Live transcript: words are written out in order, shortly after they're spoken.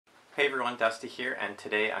Hey everyone, Dusty here, and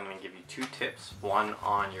today I'm going to give you two tips, one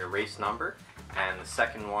on your race number and the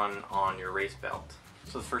second one on your race belt.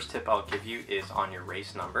 So the first tip I'll give you is on your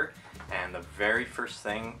race number, and the very first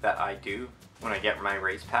thing that I do when I get my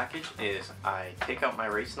race package is I take out my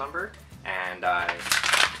race number and I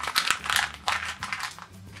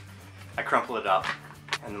crumple it up,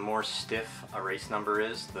 and the more stiff a race number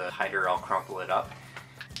is, the tighter I'll crumple it up.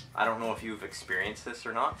 I don't know if you've experienced this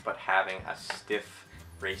or not, but having a stiff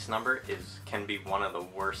race number can be one of the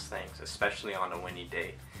worst things, especially on a windy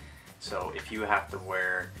day. So if you have to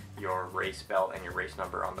wear your race belt and your race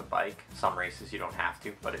number on the bike, some races you don't have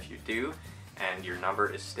to, but if you do and your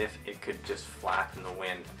number is stiff, it could just flap in the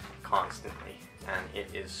wind constantly, and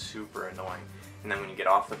it is super annoying. And then when you get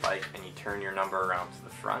off the bike and you turn your number around to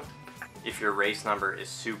the front, if your race number is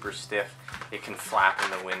super stiff, it can flap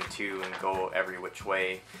in the wind too and go every which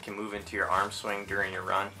way. It can move into your arm swing during your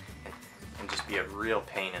run and just be a real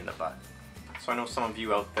pain in the butt. So I know some of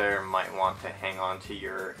you out there might want to hang on to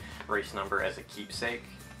your race number as a keepsake,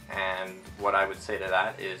 and what I would say to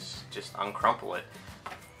that is just uncrumple it.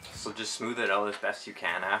 So just smooth it out as best you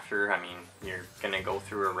can after. I mean, you're going to go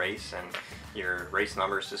through a race and your race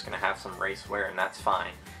number is just going to have some race wear, and that's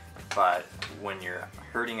fine. But when you're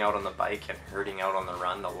hurting out on the bike and hurting out on the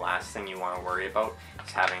run, the last thing you want to worry about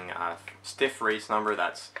is having a stiff race number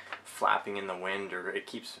that's flapping in the wind, or it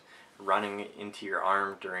keeps running into your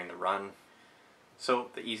arm during the run. So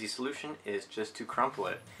the easy solution is just to crumple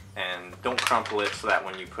it, and don't crumple it so that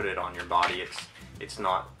when you put it on your body it's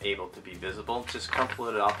not able to be visible. Just crumple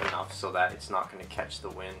it up enough so that it's not going to catch the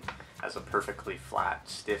wind as a perfectly flat,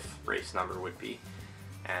 stiff race number would be.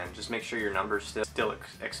 And just make sure your number is still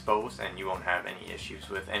exposed, and you won't have any issues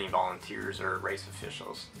with any volunteers or race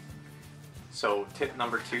officials. So tip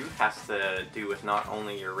number 2 has to do with not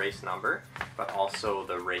only your race number, but also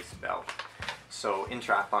the race belt. So in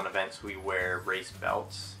triathlon events we wear race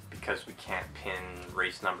belts because we can't pin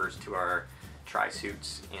race numbers to our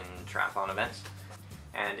tri-suits in triathlon events.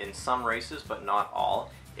 And in some races, but not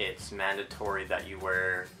all, it's mandatory that you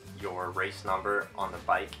wear your race number on the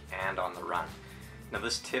bike and on the run. Now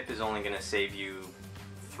this tip is only going to save you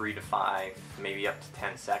 3 to 5, maybe up to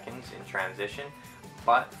 10 seconds in transition,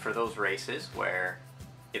 but for those races where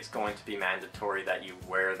it's going to be mandatory that you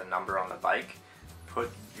wear the number on the bike, put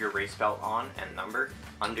your race belt on and number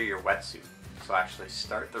under your wetsuit. So actually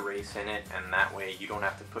start the race in it, and that way you don't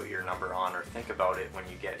have to put your number on or think about it when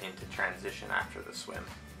you get into transition after the swim.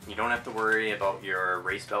 You don't have to worry about your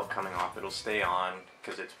race belt coming off. It'll stay on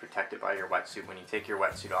because it's protected by your wetsuit. When you take your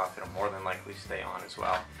wetsuit off, it'll more than likely stay on as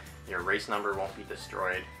well. Your race number won't be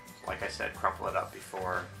destroyed. Like I said, crumple it up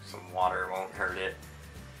before, some water won't hurt it.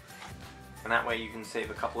 And that way you can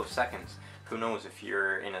save a couple of seconds. Who knows, if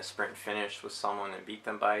you're in a sprint finish with someone and beat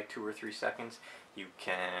them by 2 or 3 seconds, you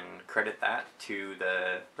can credit that to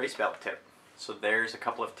the race belt tip. So there's a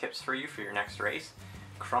couple of tips for you for your next race.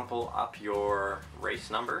 Crumple up your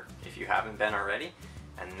race number if you haven't been already,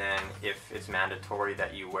 and then if it's mandatory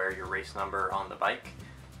that you wear your race number on the bike,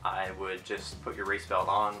 I would just put your race belt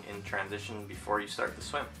on in transition before you start the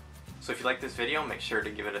swim. So if you like this video, make sure to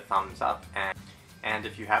give it a thumbs up, and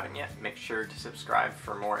if you haven't yet, make sure to subscribe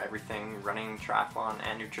for more everything running, triathlon,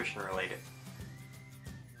 and nutrition related.